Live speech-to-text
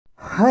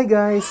Hi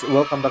guys,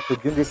 welcome back to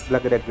Junry's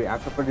Vlog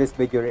Reaction. For this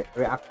video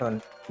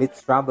reaction,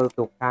 let's travel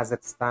to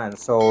Kazakhstan.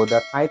 So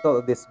the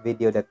title of this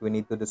video that we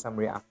need to do some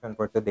reaction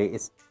for today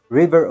is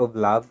River of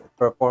Love,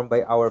 performed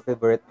by our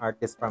favorite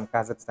artist from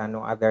Kazakhstan,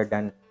 no other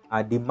than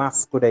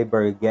Dimash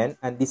Kudaibergen.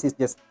 And this is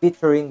just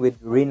featuring with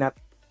Renat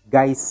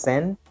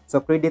Gaissin. So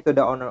credit to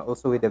the owner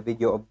also with the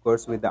video, of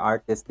course, with the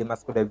artist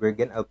Dimash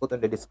Kudaibergen. I'll put on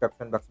the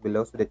description box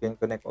below so that you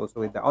can connect also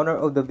with the owner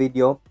of the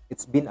video.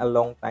 It's been a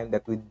long time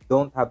that we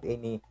don't have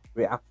any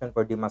reaction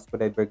for Dimash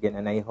Kudaibergen,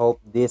 and I hope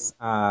this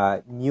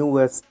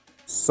newest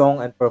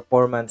song and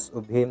performance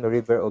of him,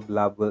 River of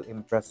Love, will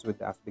impress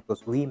with us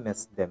because we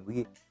miss them.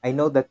 I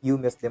know that you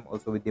miss them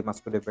also with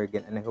Dimash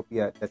Kudaibergen, and I hope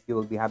that you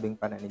will be having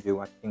fun and enjoy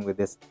watching with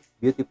this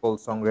beautiful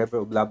song,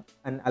 River of Love.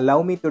 And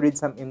allow me to read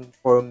some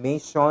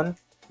information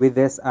with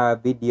this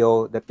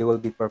video that they will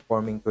be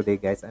performing today,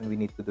 guys, and we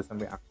need to do some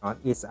reaction.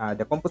 Is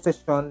the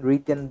composition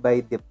written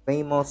by the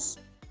famous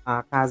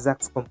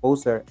Kazakh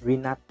composer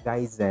Renat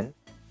Gaissin.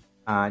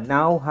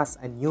 Now has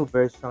a new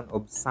version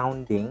of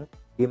sounding.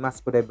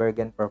 Dimash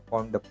Kudaibergen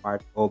performed the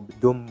part of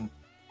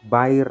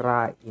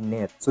Dumbayra in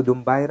it. So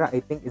Dumbayra, I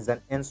think, is an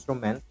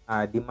instrument.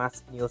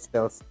 Dimash News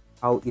tells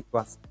how it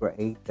was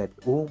created.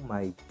 Oh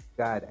my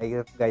god,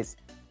 I hope, guys,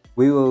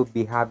 we will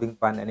be having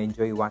fun and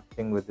enjoy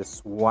watching with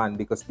this one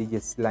because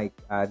this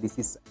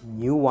is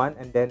new one.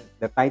 And then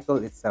the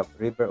title itself,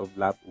 River of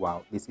Love.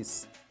 Wow, this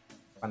is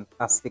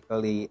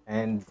fantastically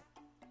and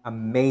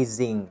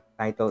amazing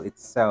title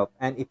itself.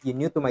 And if you're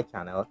new to my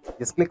channel,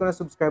 just click on the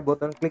subscribe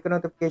button, click on the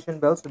notification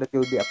bell so that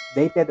you'll be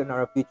updated on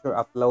our future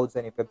uploads.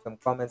 And if you have some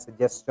comment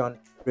suggestion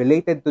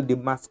related to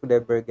Dimash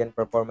Kudaibergen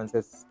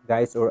performances,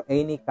 guys, or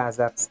any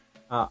Kazakh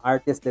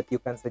artist that you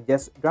can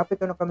suggest, drop it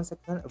on the comment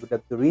section. I would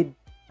love to read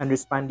and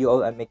respond to you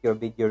all and make your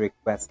video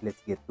request.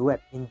 Let's get to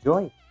it.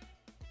 Enjoy.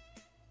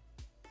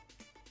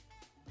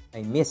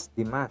 I miss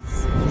Dimash.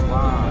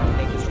 Wow,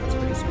 thank you so much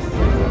for this one.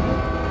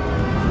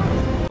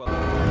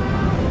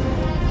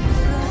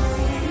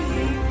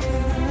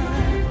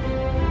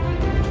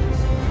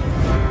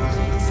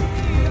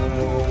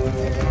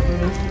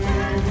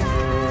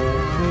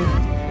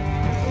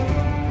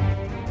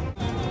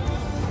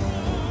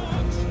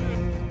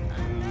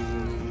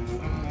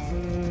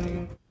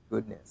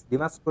 Goodness.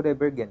 Dimash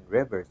Kudaibergen,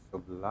 Rivers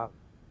of Love.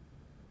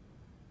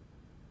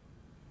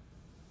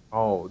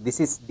 Oh, this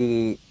is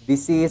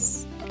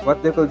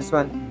what they call this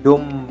one?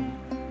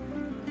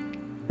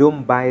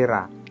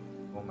 Dumbayra.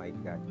 Oh my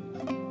god.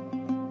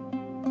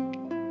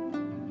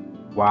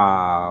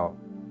 Wow.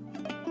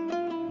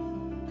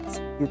 It's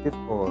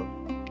beautiful.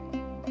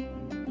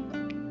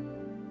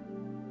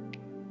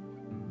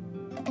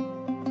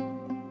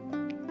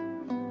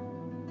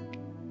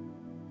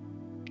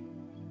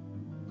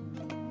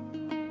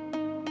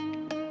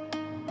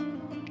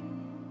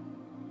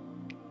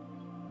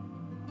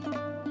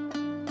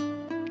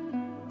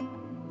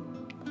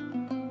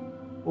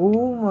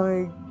 Oh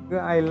my god,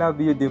 I love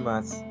you,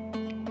 Dimash.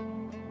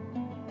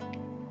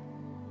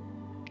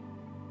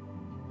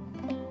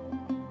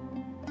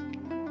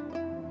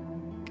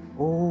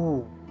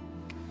 Oh,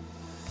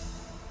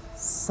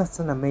 such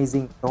an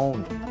amazing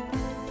tone.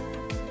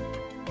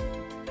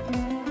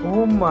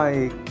 Oh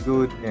my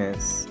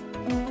goodness.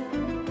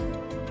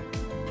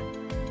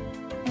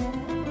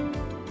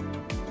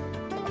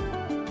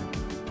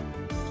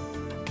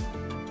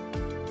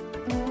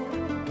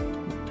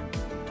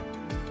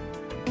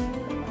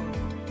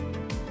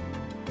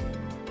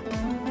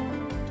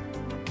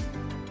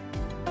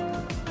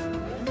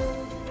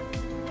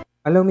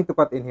 Allow me to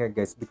cut in here,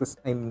 guys, because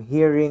I'm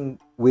hearing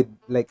with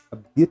like a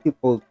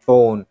beautiful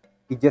tone.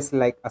 It's just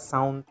like a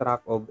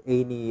soundtrack of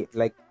any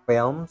like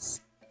films,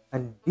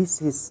 and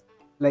this is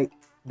like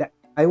that.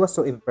 I was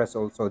so impressed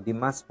also.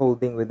 Dimash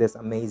holding with this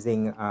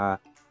amazing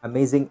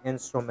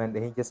instrument,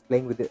 and he just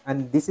playing with it.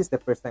 And this is the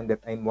first time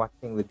that I'm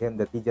watching with him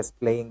that he just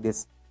playing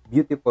this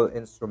beautiful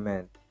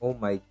instrument. Oh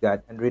my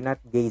god! And Renat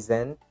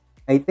Gaissin,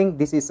 I think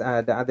this is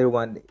the other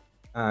one,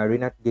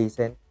 Renat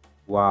Gaissin.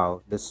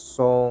 Wow, the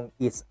song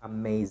is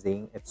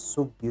amazing. It's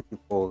so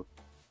beautiful,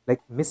 like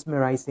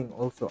mesmerizing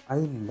also.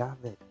 I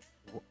love it.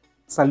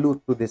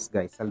 Salute to this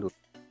guy. Salute.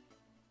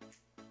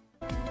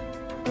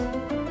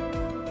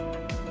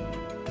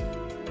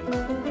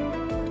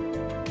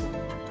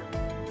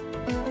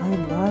 I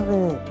love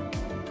it.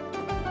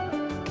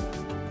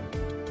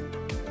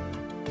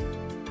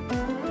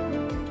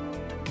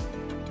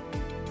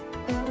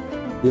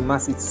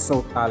 Dimash is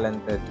so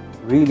talented.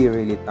 Really,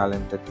 really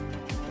talented.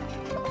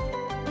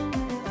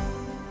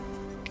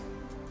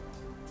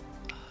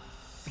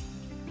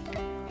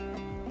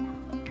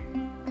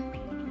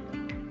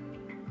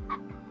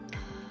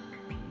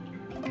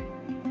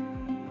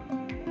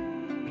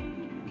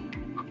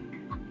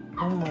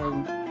 Oh my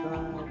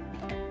god.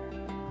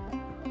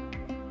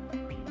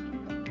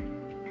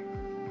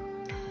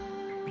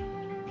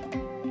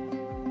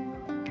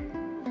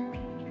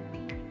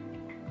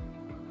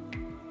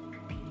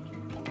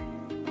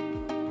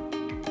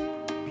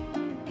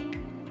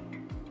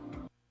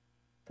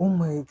 Oh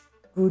my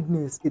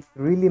goodness, it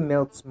really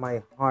melts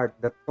my heart,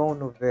 the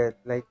tone of it.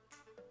 Like,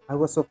 I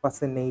was so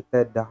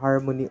fascinated. The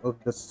harmony of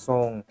the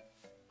song,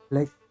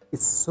 like,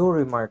 it's so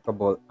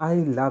remarkable.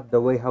 I love the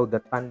way how the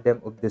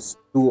tandem of these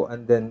two,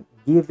 and then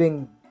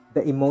giving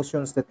the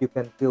emotions that you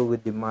can feel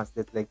with Dimash,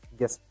 that like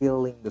just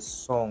feeling the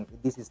song.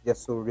 This is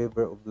just so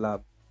river of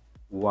love.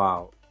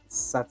 Wow,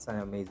 such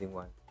an amazing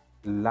one.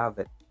 Love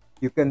it.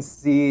 You can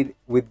see it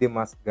with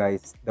Dimash,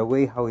 guys, the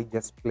way how he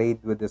just played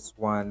with this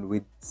one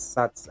with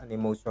such an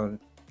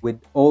emotion,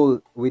 with all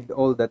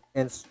that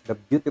the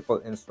beautiful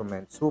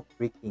instrument, so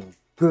freaking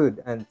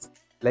good, and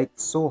like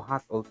so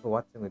hot also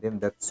watching with him.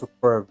 That's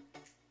superb.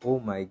 Oh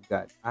my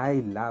god,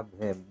 I love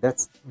him.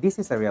 This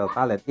is a real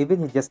talent. Even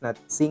he's just not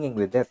singing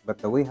with it, but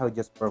the way how he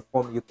just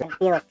perform, you can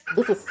feel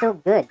this is so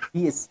good.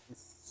 He is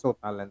so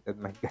talented,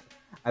 my god.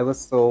 I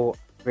was so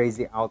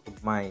crazy out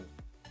of mind.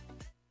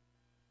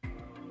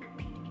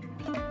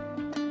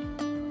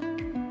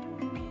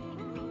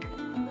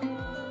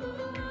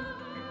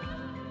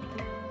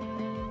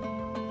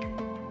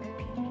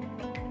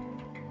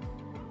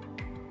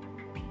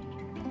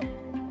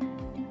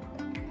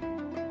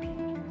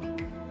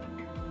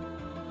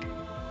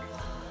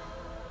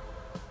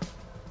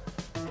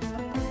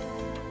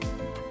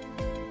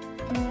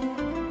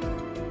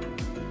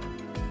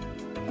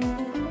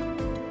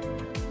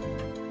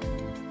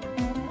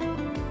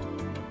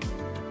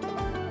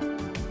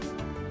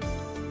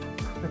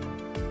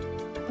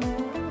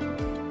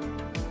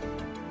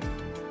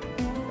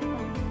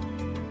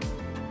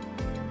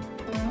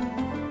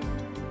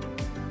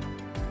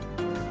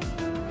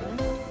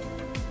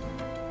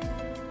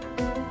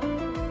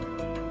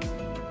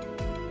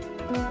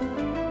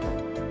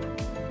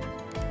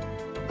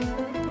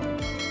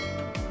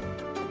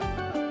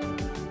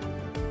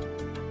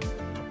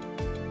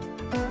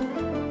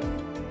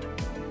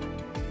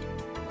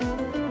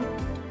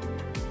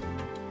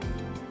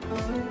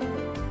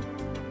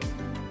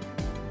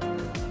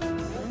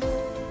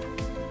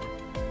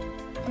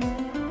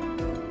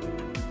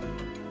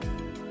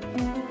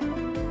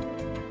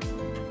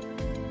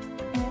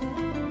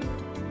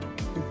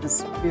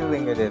 Just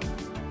feeling it.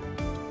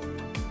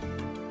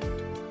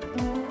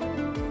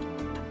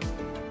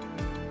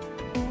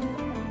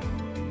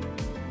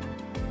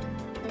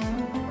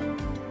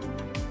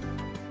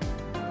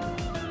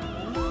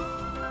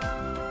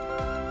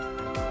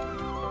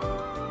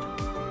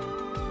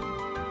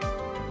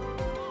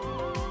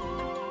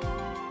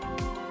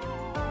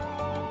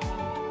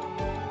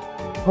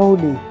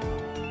 Holy.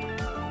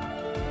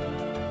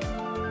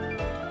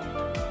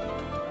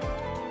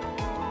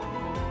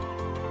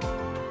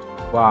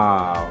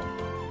 Wow.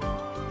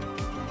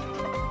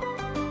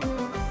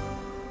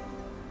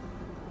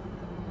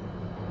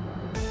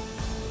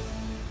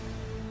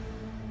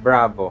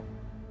 Bravo.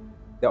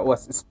 That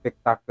was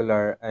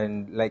spectacular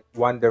and like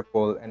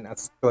wonderful and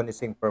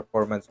astonishing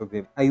performance of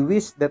him. I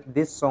wish that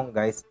this song,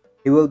 guys,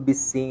 he will be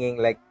singing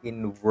like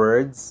in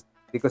words,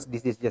 because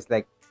this is just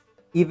like,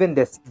 even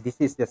this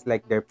is just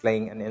like they're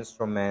playing an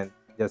instrument,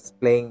 just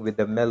playing with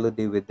the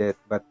melody with it.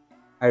 But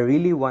I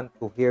really want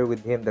to hear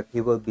with him that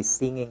he will be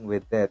singing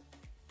with it.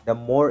 The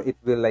more it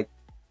will, like,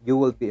 you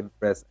will be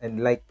impressed.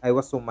 And like, I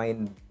was so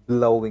mind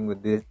blowing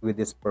with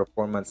this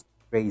performance.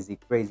 Crazy,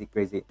 crazy,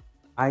 crazy.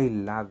 I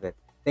love it.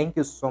 Thank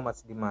you so much,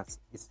 Dimash.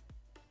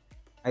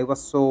 I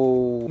was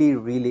so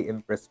really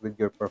impressed with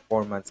your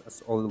performance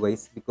as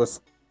always, because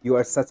you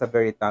are such a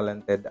very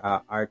talented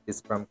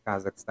artist from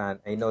Kazakhstan.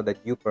 I know that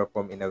you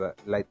perform in a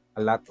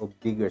lot of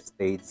bigger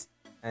stages,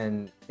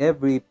 and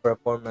every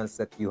performance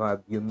that you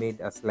have, you made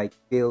us like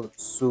feel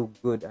so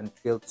good and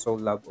feel so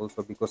loved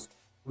also, because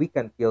we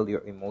can feel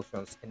your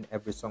emotions in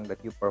every song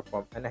that you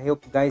perform. And I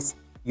hope, guys,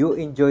 you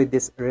enjoyed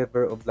this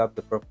River of Love,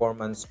 the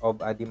performance of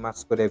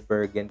Dimash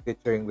Kudaibergen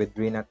featuring with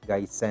Renat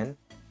Gaissin.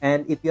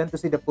 And if you want to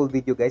see the full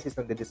video, guys, it's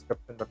on the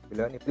description box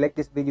below. And if you like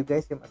this video,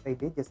 guys, same as I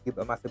did, just give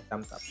a massive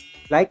thumbs up.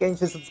 Like and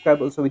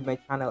subscribe also with my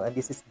channel. And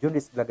this is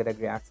Junry's Vlog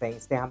React saying,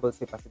 stay humble,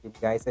 stay positive,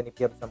 guys. And if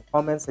you have some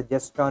comments,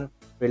 suggestion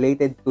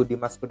related to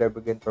Dimash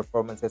Kudaibergen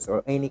performances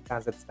or any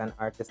Kazakhstan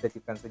artist that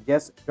you can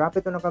suggest, drop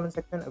it in the comment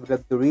section. I would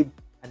love to read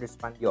and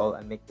respond to you all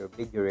and make your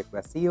video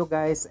request. See you,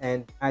 guys.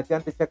 And if you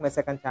want to check my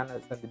second channel,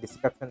 it's on the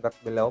description box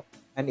below.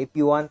 And if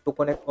you want to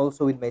connect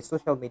also with my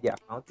social media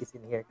account, it's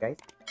in here, guys.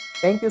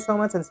 Thank you so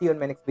much and see you on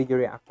my next video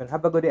reaction.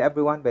 Have a good day,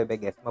 everyone. Bye bye,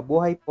 guys.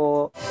 Mabuhay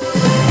po!